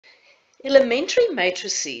Elementary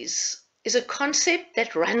matrices is a concept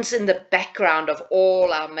that runs in the background of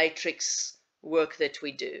all our matrix work that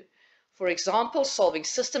we do. For example, solving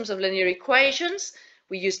systems of linear equations,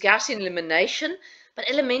 we use Gaussian elimination, but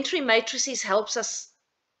elementary matrices helps us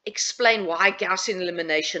explain why Gaussian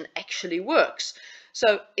elimination actually works.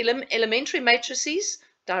 So elementary matrices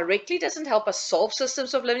directly doesn't help us solve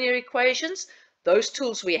systems of linear equations. Those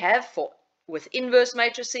tools we have with inverse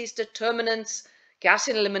matrices, determinants,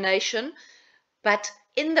 Gaussian elimination, but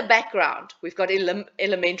in the background, we've got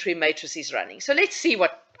elementary matrices running. So let's see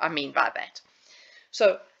what I mean by that.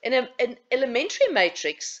 So an elementary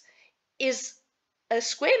matrix is a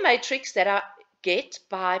square matrix that I get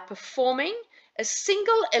by performing a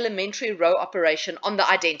single elementary row operation on the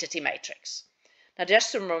identity matrix. Now,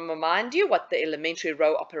 just to remind you what the elementary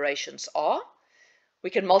row operations are,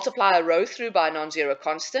 we can multiply a row through by a non-zero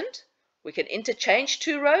constant. We can interchange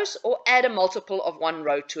two rows or add a multiple of one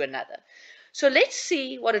row to another. So let's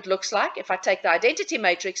see what it looks like if I take the identity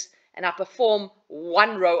matrix and I perform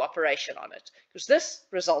one row operation on it, because this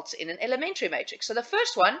results in an elementary matrix. So the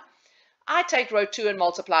first one, I take row 2 and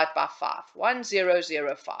multiply it by 5. 1, 0,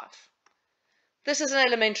 0, 5. This is an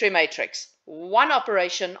elementary matrix. One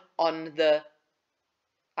operation on the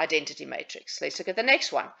identity matrix. Let's look at the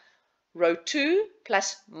next one. Row 2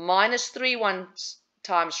 plus minus 3 ones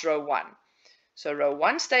times row 1. So row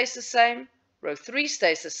 1 stays the same, row 3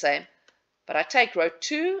 stays the same, but I take row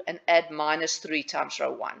 2 and add minus 3 times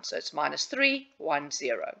row 1. So it's minus 3, 1,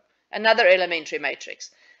 0. Another elementary matrix.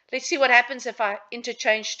 Let's see what happens if I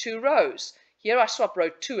interchange two rows. Here I swap row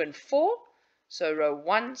 2 and 4. So row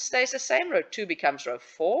 1 stays the same, row 2 becomes row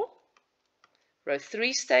 4. Row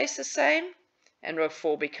 3 stays the same, and row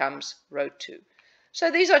 4 becomes row 2. So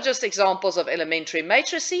these are just examples of elementary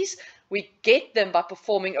matrices. We get them by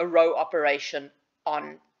performing a row operation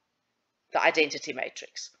on the identity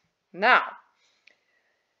matrix. Now,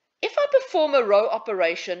 if I perform a row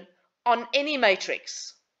operation on any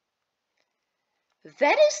matrix,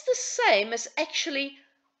 that is the same as actually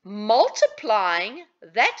multiplying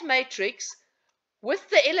that matrix with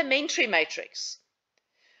the elementary matrix.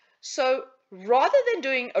 So rather than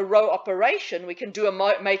doing a row operation, we can do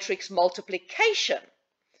a matrix multiplication.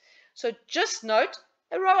 So just note,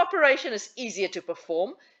 a row operation is easier to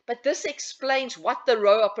perform, but this explains what the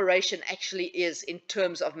row operation actually is in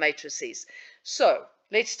terms of matrices. So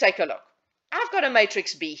let's take a look. I've got a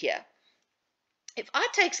matrix B here. If I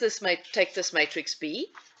take this matrix B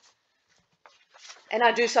and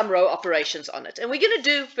I do some row operations on it, and we're going to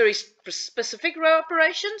do very specific row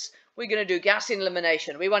operations, we're going to do Gaussian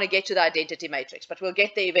elimination. We want to get to the identity matrix, but we'll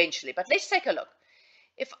get there eventually. But let's take a look.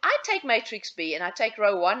 If I take matrix B and I take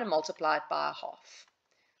row 1 and multiply it by a half,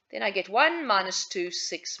 then I get 1 minus 2,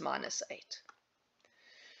 6 minus 8.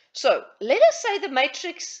 So let us say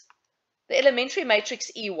the elementary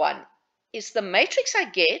matrix E1 is the matrix I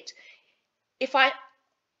get if I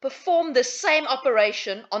perform the same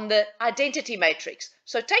operation on the identity matrix.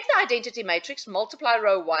 So take the identity matrix, multiply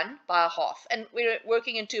row 1 by a half, and we're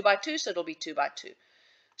working in 2 by 2, so it'll be 2 by 2.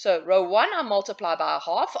 So row 1 I multiply by a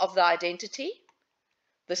half of the identity.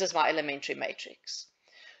 This is my elementary matrix.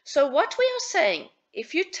 So what we are saying,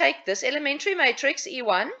 if you take this elementary matrix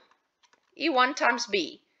E1 times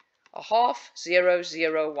B, a half, 0,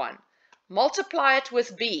 0, 1, multiply it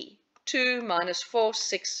with B, 2 minus 4,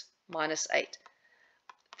 6 minus 8.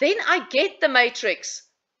 Then I get the matrix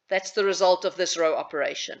that's the result of this row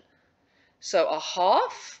operation. So a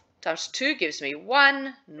half times 2 gives me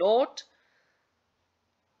 1, 0,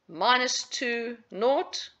 minus 2,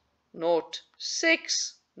 0, 0,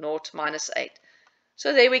 6, 0, minus 8.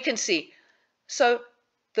 So there we can see. So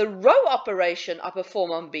the row operation I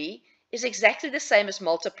perform on B is exactly the same as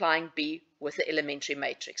multiplying B with the elementary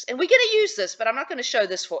matrix. And we're going to use this, but I'm not going to show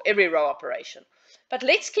this for every row operation. But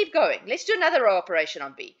let's keep going. Let's do another row operation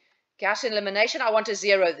on B. Gaussian elimination, I want a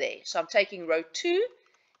 0 there. So I'm taking row 2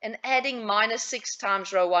 and adding minus 6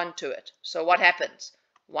 times row 1 to it. So what happens?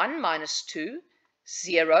 1 minus 2,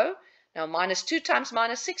 0. Now minus 2 times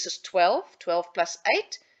minus 6 is 12. 12 plus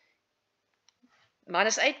 8.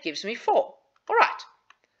 Minus 8 gives me 4. All right.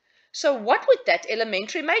 So what would that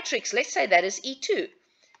elementary matrix, let's say that is E2.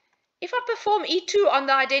 If I perform E2 on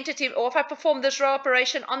the identity, or if I perform this row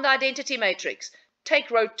operation on the identity matrix, take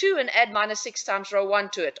row 2 and add minus 6 times row 1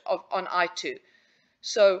 to it on I2.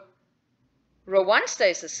 So row 1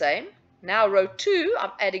 stays the same. Now row 2,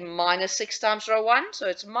 I'm adding minus 6 times row 1, so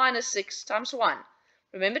it's minus 6 times 1.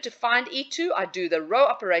 Remember, to find E2, I do the row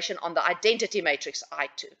operation on the identity matrix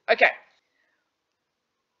I2. Okay.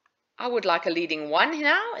 I would like a leading 1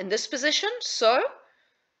 now in this position, so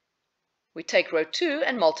we take row 2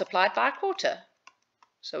 and multiply it by a quarter.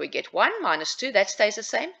 So we get 1 minus 2, that stays the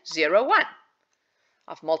same, 0, 1.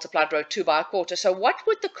 I've multiplied row 2 by a quarter. So what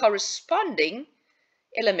would the corresponding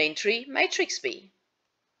elementary matrix be?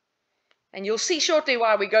 And you'll see shortly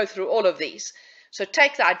why we go through all of these. So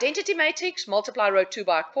take the identity matrix, multiply row 2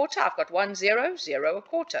 by a quarter. I've got 1, 0, 0, a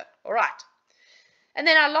quarter. All right. And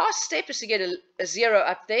then our last step is to get a 0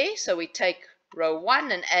 up there. So we take row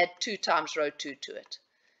 1 and add 2 times row 2 to it.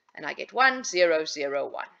 And I get 1, 0, 0,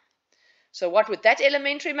 1. So what would that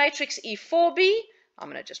elementary matrix E4 be? I'm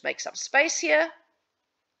going to just make some space here.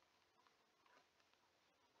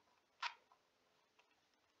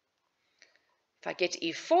 If I get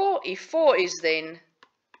E4, E4 is then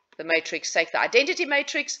the matrix, take the identity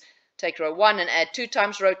matrix, take row 1 and add 2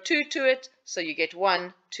 times row 2 to it, so you get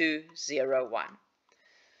 1, 2, 0, 1.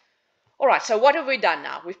 All right, so what have we done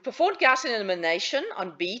now? We've performed Gaussian elimination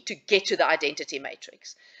on B to get to the identity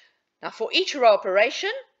matrix. Now for each row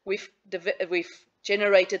operation, we've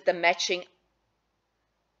generated the matching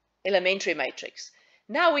elementary matrix.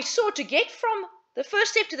 Now we saw to get from the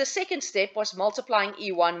first step to the second step was multiplying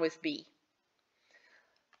E1 with B.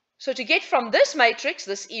 So to get from this matrix,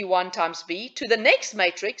 this E1 times B, to the next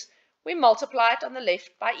matrix, we multiply it on the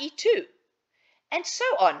left by E2. And so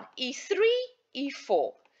on, E3,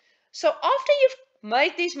 E4. So after you've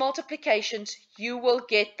made these multiplications, you will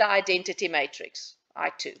get the identity matrix,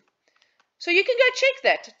 I2. So you can go check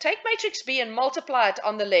that. Take matrix B and multiply it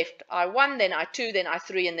on the left, I1, then I2, then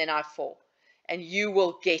I3, and then I4. And you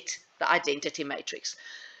will get the identity matrix.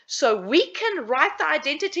 So we can write the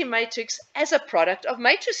identity matrix as a product of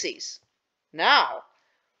matrices. Now,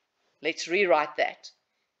 let's rewrite that.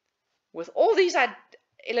 With all these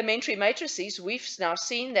elementary matrices, we've now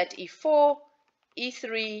seen that E4,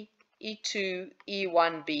 E3, E2,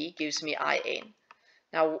 E1b gives me In.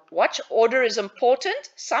 Now, what order is important?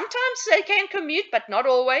 Sometimes they can commute, but not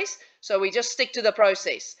always. So we just stick to the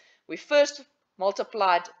process. We first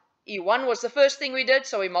multiplied E1 was the first thing we did,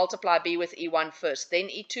 so we multiply B with E1 first, then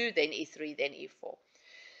E2, then E3, then E4.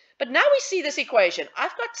 But now we see this equation.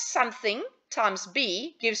 I've got something times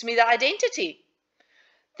B gives me the identity.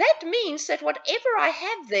 That means that whatever I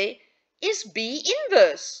have there is B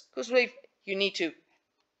inverse, because you need to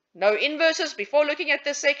know inverses before looking at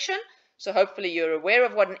this section. So hopefully you're aware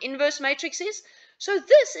of what an inverse matrix is. So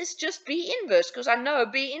this is just B inverse, because I know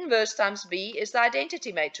B inverse times B is the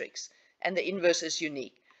identity matrix, and the inverse is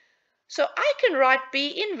unique. So I can write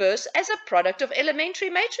B inverse as a product of elementary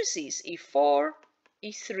matrices, E4,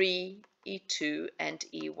 E3, E2, and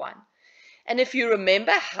E1. And if you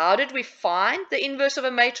remember, how did we find the inverse of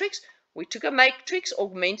a matrix? We took a matrix,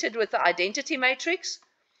 augmented with the identity matrix,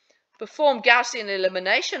 performed Gaussian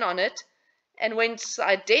elimination on it, and when the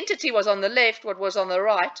identity was on the left, what was on the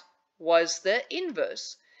right was the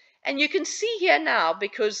inverse. And you can see here now,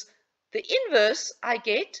 because the inverse I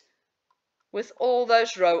get with all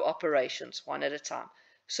those row operations, one at a time.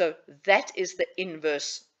 So that is the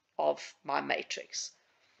inverse of my matrix.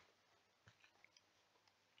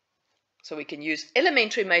 So we can use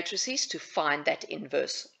elementary matrices to find that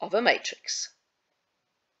inverse of a matrix.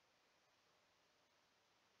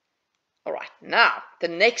 All right, now the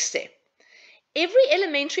next step. Every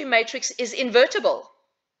elementary matrix is invertible.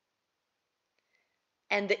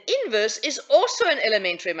 And the inverse is also an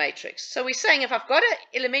elementary matrix. So we're saying if I've got an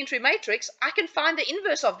elementary matrix, I can find the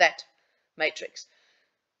inverse of that matrix.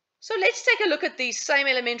 So let's take a look at these same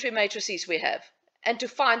elementary matrices we have and to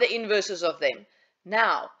find the inverses of them.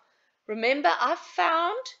 Now, remember I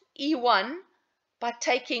found E1 by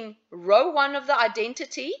taking row 1 of the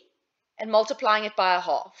identity and multiplying it by a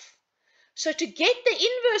half. So to get the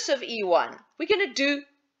inverse of E1, we're going to do,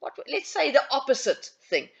 let's say the opposite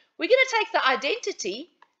thing. We're going to take the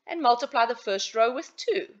identity and multiply the first row with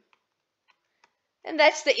 2. And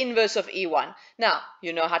that's the inverse of E1. Now,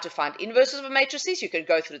 you know how to find inverses of matrices. You can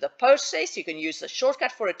go through the process. You can use the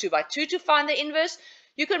shortcut for a 2 by 2 to find the inverse.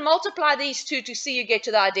 You can multiply these two to see you get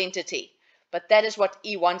to the identity. But that is what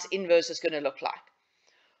E1's inverse is going to look like.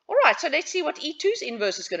 All right, so let's see what E2's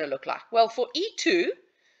inverse is going to look like. Well, for E2,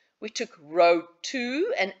 we took row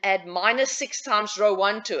 2 and add minus 6 times row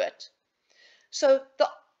 1 to it. So the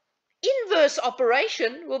inverse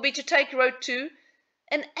operation will be to take row 2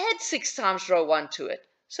 and add 6 times row 1 to it.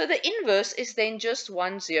 So the inverse is then just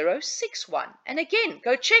 1061. And again,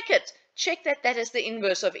 go check it. Check that that is the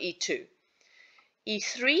inverse of E2.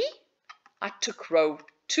 E3, I took row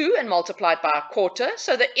 2 and multiplied by a quarter.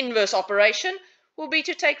 So the inverse operation will be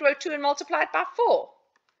to take row 2 and multiply it by 4.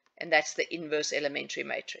 And that's the inverse elementary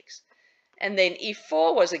matrix. And then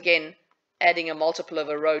E4 was again adding a multiple of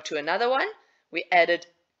a row to another one. We added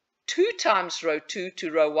 2 times row 2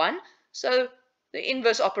 to row 1. So the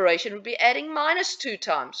inverse operation would be adding -2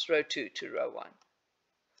 times row 2 to row 1.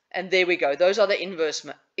 And there we go. Those are the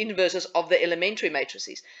inverses of the elementary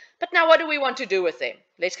matrices. But now what do we want to do with them?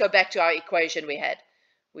 Let's go back to our equation we had.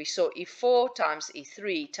 We saw E4 times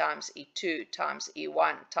E3 times E2 times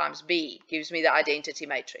E1 times B gives me the identity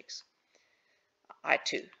matrix,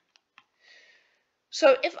 I2.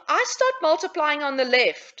 So if I start multiplying on the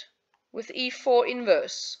left with E4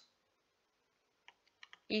 inverse,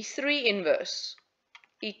 E3 inverse,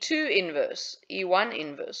 E2 inverse, E1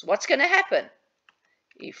 inverse, what's going to happen?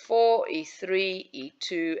 E4, E3,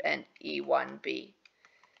 E2, and E1b.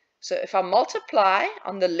 So if I multiply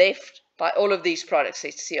on the left by all of these products,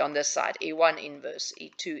 let's see on this side, E1 inverse,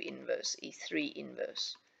 E2 inverse, E3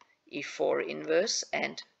 inverse, E4 inverse,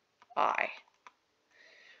 and I.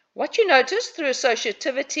 What you notice through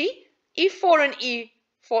associativity, E4 and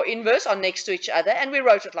E4 inverse are next to each other, and we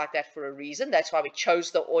wrote it like that for a reason. That's why we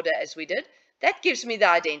chose the order as we did. That gives me the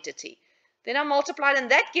identity. Then I multiplied,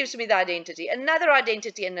 and that gives me the identity, another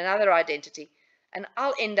identity, and another identity. And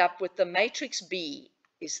I'll end up with the matrix B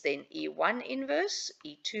is then E1 inverse,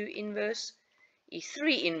 E2 inverse,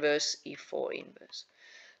 E3 inverse, E4 inverse.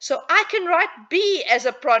 So I can write B as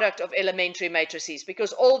a product of elementary matrices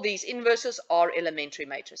because all these inverses are elementary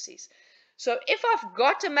matrices. So if I've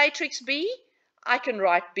got a matrix B, I can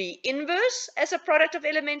write B inverse as a product of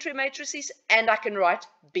elementary matrices, and I can write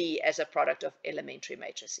B as a product of elementary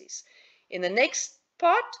matrices. In the next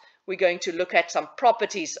part, we're going to look at some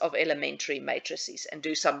properties of elementary matrices and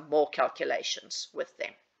do some more calculations with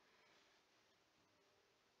them.